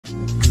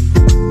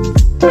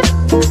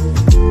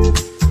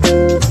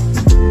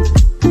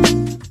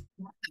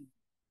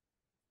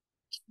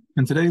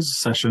In today's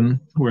session,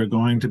 we're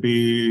going to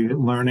be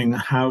learning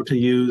how to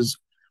use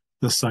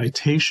the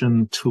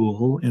citation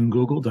tool in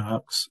Google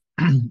Docs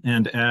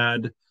and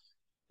add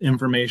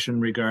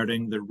information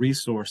regarding the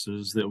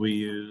resources that we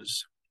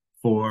use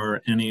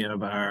for any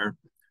of our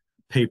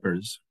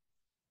papers.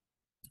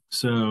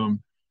 So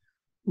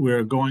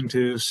we're going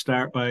to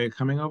start by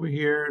coming over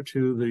here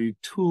to the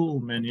tool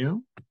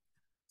menu.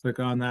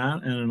 Click on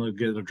that and it'll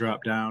get a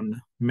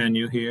drop-down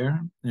menu here.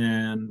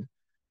 And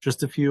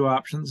just a few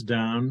options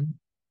down,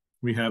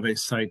 we have a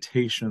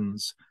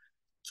citations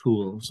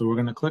tool. So we're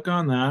going to click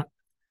on that.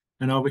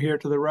 And over here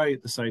to the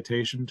right, the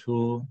citation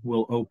tool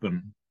will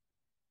open.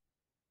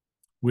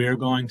 We are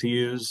going to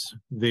use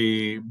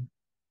the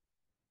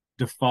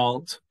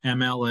default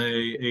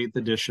MLA 8th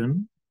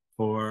edition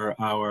for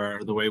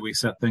the way we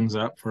set things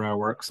up for our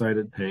works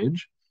cited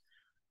page.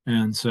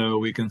 And so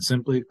we can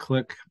simply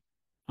click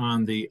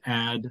on the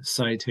Add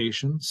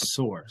Citation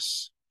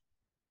Source.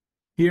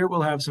 Here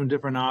we'll have some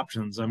different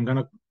options. I'm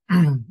going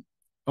to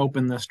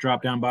open this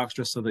drop-down box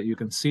just so that you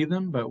can see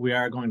them, but we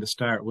are going to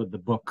start with the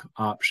book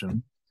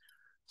option.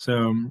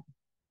 So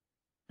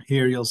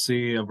here you'll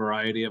see a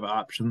variety of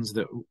options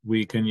that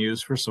we can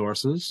use for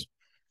sources.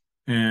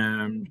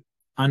 And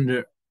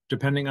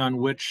depending on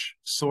which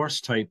source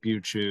type you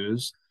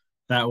choose,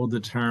 that will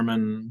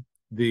determine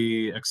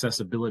the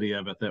accessibility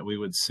of it that we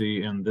would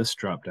see in this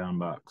drop-down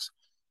box.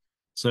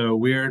 So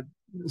we're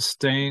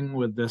staying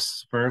with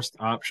this first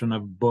option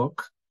of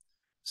book.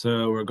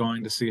 So we're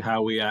going to see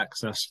how we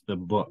access the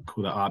book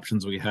with the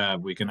options we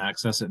have. We can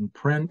access it in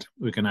print,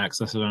 we can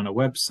access it on a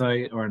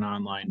website or an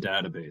online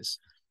database.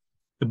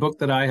 The book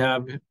that I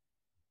have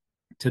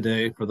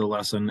today for the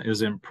lesson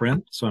is in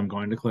print, so I'm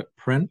going to click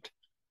print.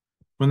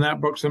 When that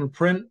book's in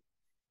print,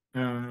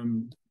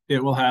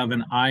 it will have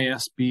an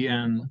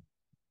ISBN,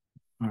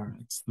 or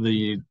it's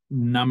the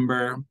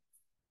number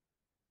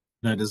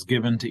that is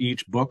given to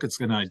each book. It's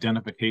an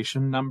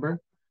identification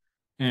number,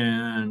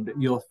 and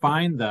you'll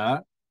find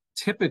that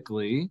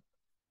typically,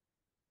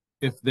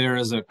 if there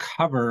is a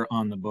cover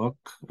on the book,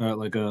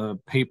 like a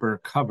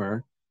paper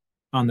cover,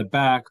 on the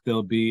back,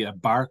 there'll be a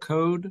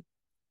barcode,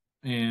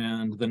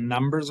 and the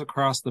numbers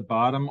across the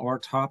bottom or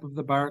top of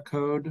the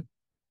barcode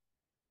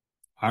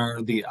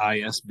are the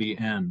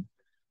ISBN.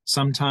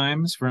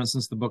 Sometimes, for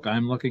instance, the book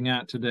I'm looking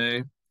at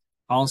today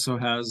also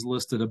has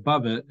listed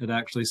above it, it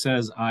actually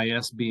says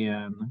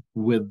ISBN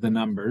with the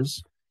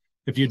numbers.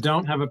 If you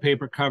don't have a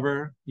paper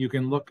cover, you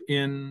can look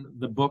in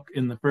the book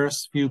in the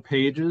first few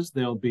pages.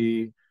 There'll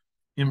be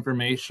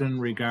information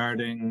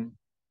regarding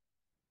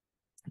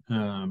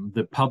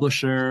the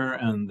publisher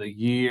and the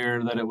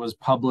year that it was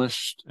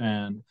published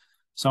and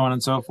so on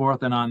and so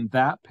forth. And on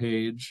that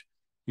page,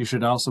 you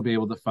should also be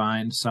able to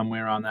find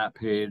somewhere on that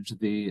page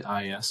the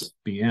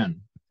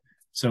ISBN.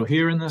 So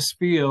here in this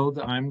field,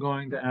 I'm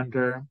going to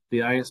enter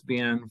the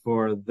ISBN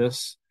for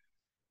this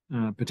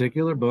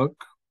particular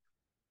book.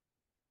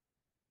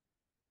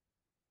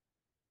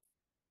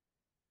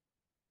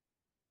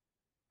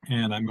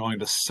 And I'm going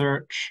to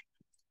search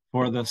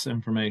for this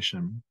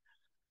information.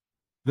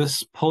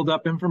 This pulled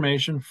up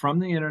information from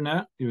the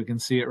internet. You can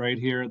see it right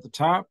here at the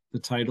top, the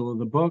title of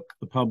the book,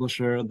 the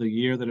publisher, the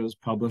year that it was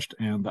published,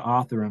 and the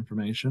author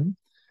information.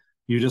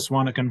 You just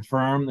want to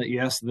confirm that,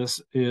 yes,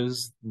 this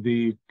is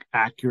the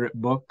accurate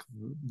book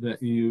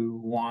that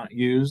you want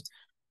used.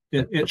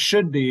 It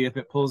should be if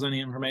it pulls any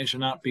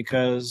information up,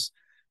 because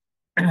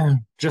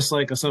just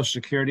like a social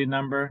security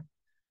number,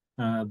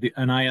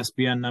 an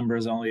ISBN number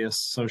is only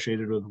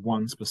associated with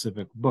one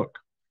specific book.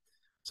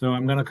 So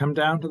I'm going to come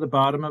down to the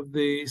bottom of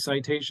the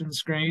citation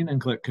screen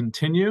and click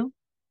Continue.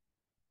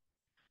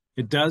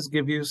 It does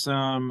give you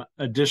some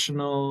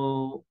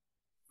additional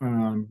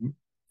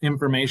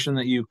information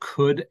that you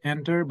could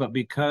enter, but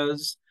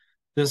because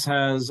this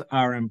has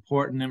our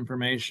important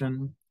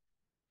information,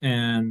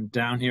 and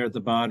down here at the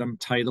bottom,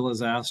 title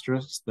is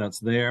asterisk, that's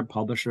there,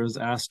 publisher is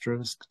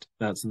asterisk,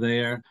 that's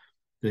there,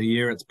 the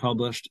year it's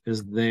published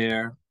is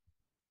there.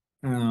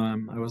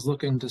 I was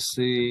looking to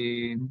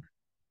see,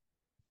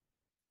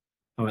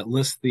 it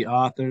lists the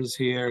authors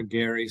here,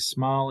 Gary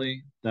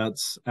Smalley,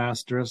 that's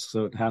asterisk,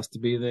 so it has to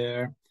be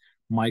there,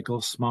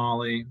 Michael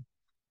Smalley,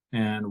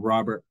 and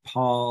Robert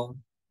Paul.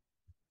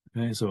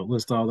 Okay, so it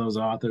lists all those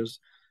authors.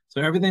 So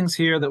everything's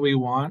here that we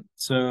want.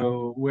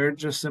 So we're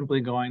just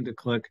simply going to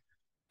click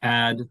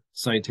Add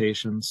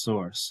Citation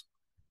Source.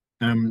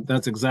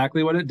 That's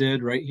exactly what it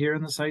did right here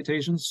in the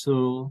Citations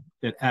tool.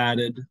 It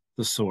added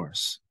the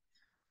source.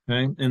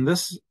 Okay, in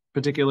this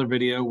particular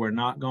video, we're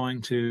not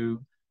going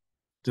to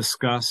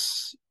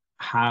discuss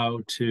how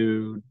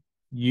to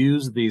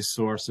use these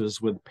sources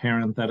with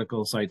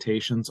parenthetical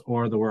citations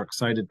or the works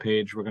cited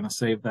page. We're going to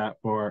save that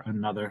for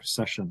another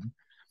session.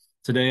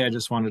 Today, I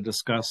just want to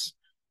discuss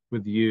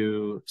with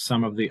you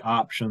some of the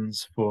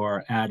options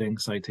for adding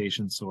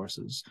citation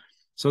sources.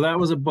 So that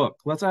was a book.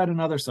 Let's add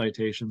another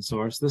citation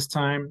source. This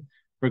time,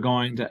 we're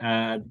going to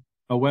add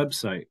a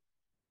website.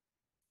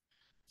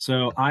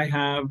 So I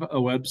have a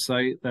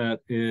website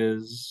that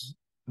is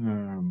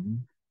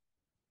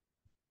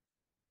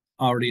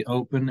already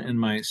open in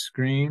my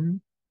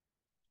screen.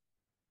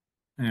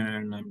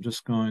 And I'm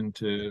just going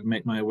to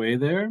make my way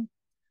there.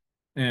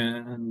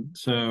 And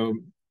so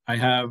I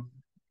have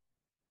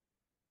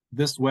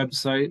this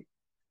website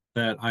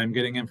that I'm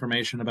getting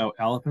information about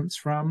elephants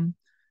from.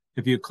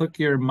 If you click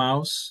your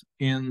mouse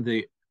in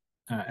the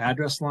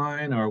address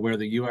line or where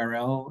the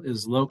URL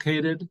is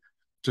located,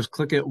 just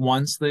click it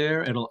once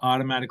there. It'll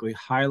automatically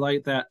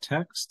highlight that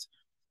text.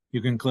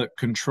 You can click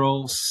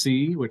Control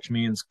C, which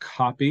means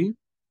copy,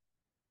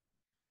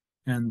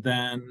 and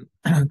then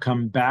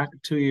come back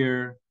to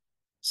your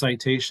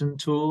citation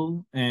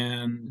tool,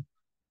 and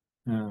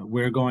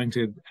we're going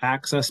to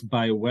access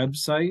by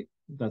website.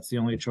 That's the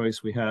only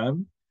choice we have.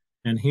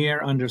 And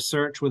here under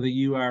search with a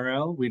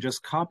URL, we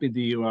just copied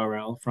the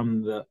URL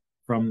from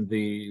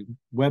the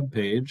web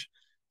page.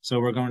 So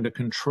we're going to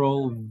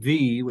Control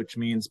V, which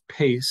means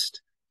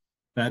paste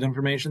that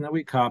information that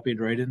we copied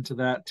right into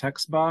that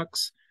text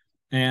box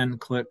and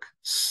click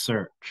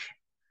search.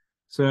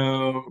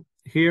 So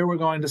here we're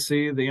going to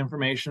see the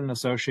information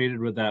associated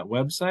with that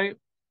website.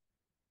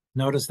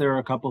 Notice there are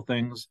a couple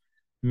things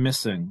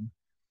missing.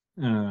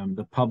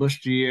 The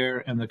published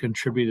year and the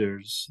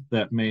contributors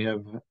that may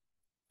have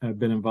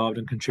been involved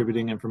in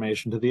contributing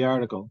information to the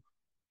article.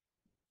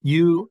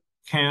 You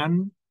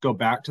can go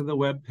back to the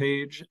web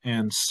page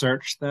and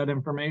search that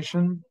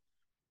information.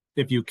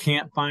 If you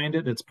can't find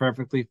it, it's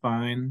perfectly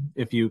fine.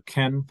 If you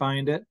can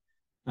find it,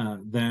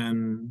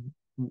 then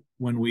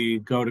when we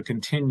go to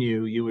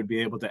continue, you would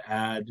be able to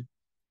add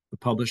the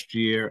published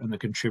year and the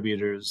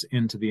contributors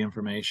into the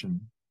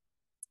information.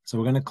 So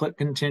we're going to click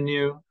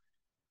continue,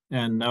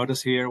 and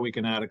notice here we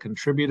can add a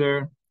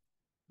contributor,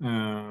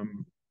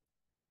 and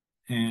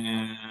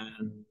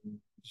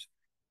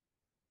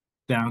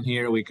down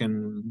here we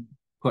can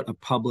put a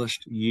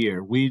published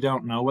year. We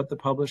don't know what the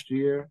published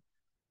year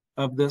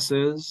of this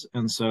is,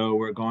 and so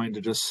we're going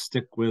to just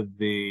stick with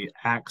the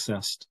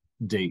accessed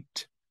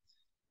date.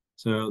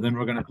 So then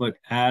we're going to click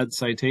Add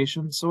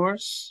Citation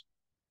Source.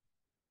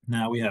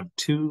 Now we have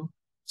two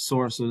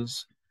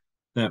sources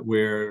that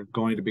we're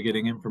going to be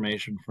getting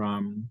information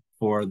from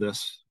for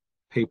this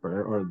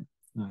paper or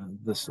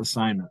this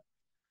assignment.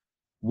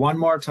 One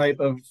more type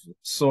of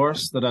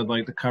source that I'd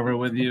like to cover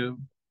with you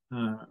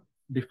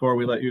before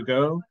we let you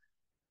go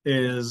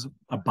is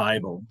a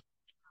Bible.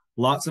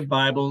 Lots of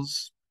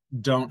Bibles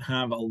don't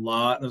have a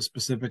lot of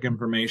specific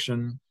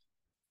information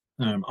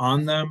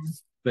on them.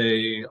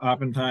 They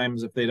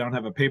oftentimes, if they don't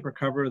have a paper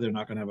cover, they're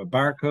not going to have a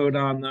barcode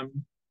on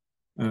them.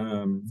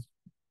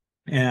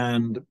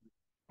 And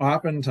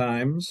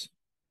oftentimes,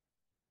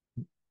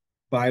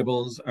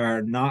 Bibles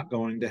are not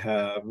going to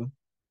have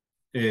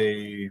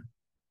a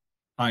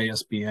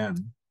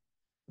ISBN.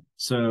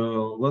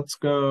 So let's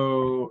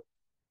go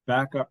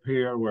back up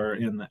here. We're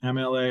in the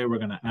MLA. We're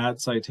going to add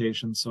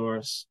citation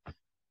source.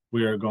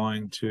 We are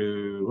going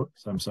to,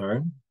 I'm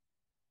sorry.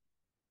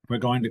 We're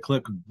going to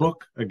click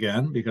book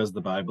again because the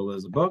Bible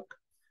is a book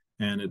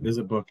and it is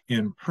a book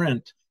in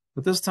print,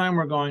 but this time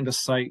we're going to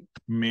cite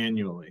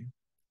manually.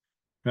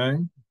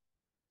 Okay.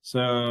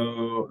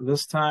 So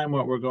this time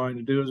what we're going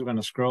to do is we're going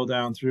to scroll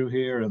down through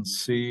here and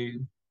see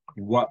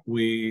what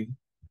we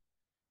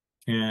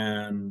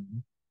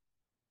can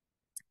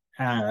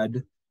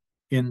add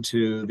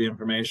into the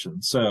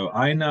information. So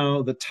I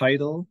know the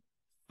title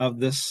of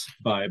this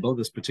Bible,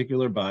 this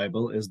particular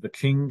Bible, is the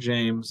King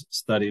James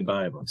Study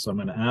Bible. So I'm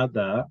going to add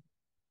that.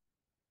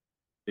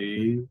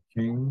 The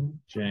King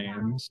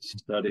James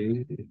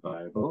Study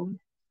Bible.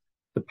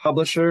 The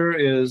publisher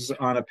is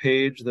on a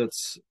page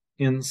that's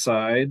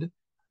inside,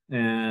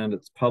 and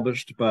it's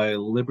published by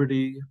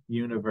Liberty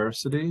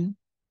University.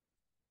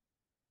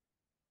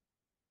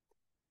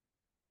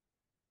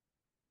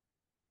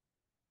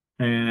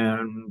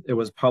 And it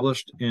was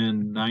published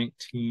in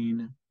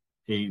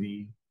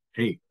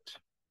 1988.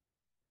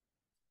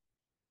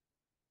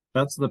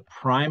 That's the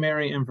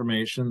primary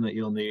information that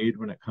you'll need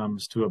when it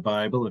comes to a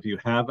Bible. If you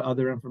have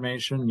other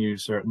information, you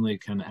certainly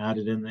can add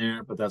it in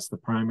there, but that's the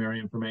primary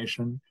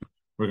information.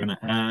 We're going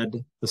to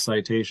add the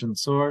citation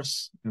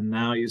source, and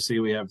now you see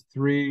we have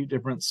three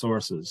different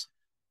sources: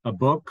 a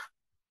book,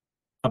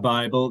 a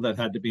Bible that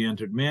had to be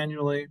entered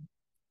manually,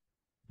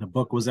 the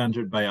book was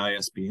entered by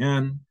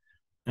ISBN,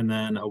 and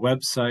then a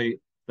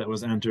website that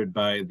was entered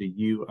by the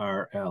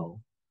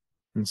URL.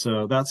 And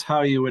so that's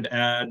how you would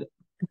add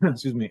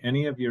excuse me,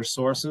 any of your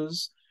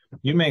sources.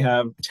 You may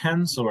have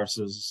 10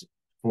 sources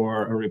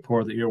for a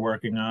report that you're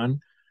working on.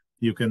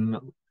 You can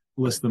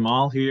list them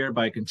all here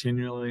by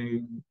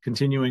continuing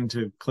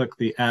to click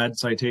the Add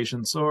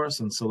Citation Source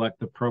and select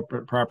the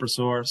proper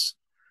source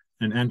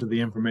and enter the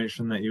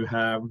information that you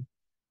have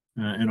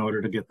in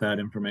order to get that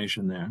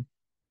information there.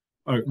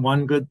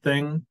 One good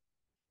thing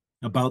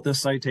about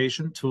this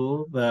citation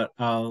tool that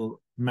I'll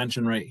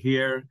mention right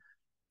here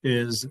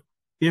is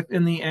if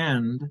in the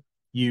end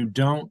you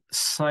don't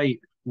cite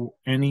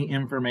any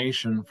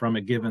information from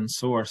a given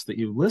source that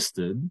you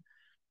listed,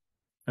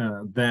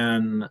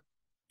 then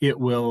it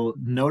will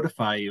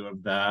notify you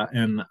of that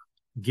and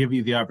give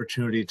you the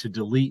opportunity to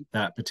delete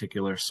that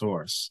particular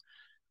source.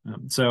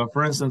 So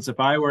for instance, if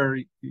I were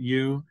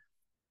you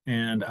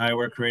and I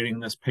were creating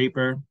this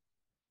paper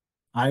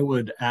I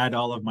would add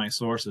all of my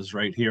sources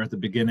right here at the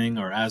beginning,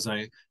 or as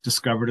I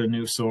discovered a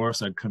new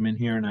source, I'd come in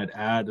here and I'd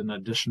add an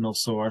additional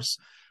source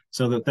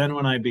so that then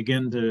when I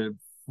begin to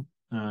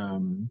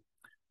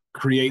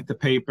create the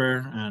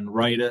paper and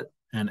write it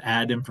and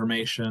add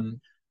information,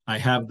 I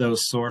have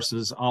those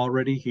sources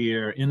already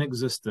here in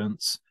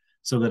existence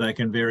so that I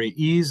can very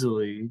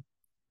easily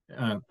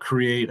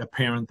create a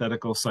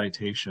parenthetical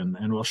citation.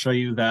 And we'll show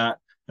you that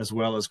as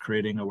well as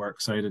creating a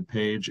works cited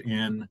page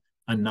in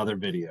another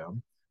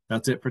video.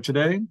 That's it for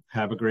today.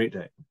 Have a great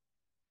day.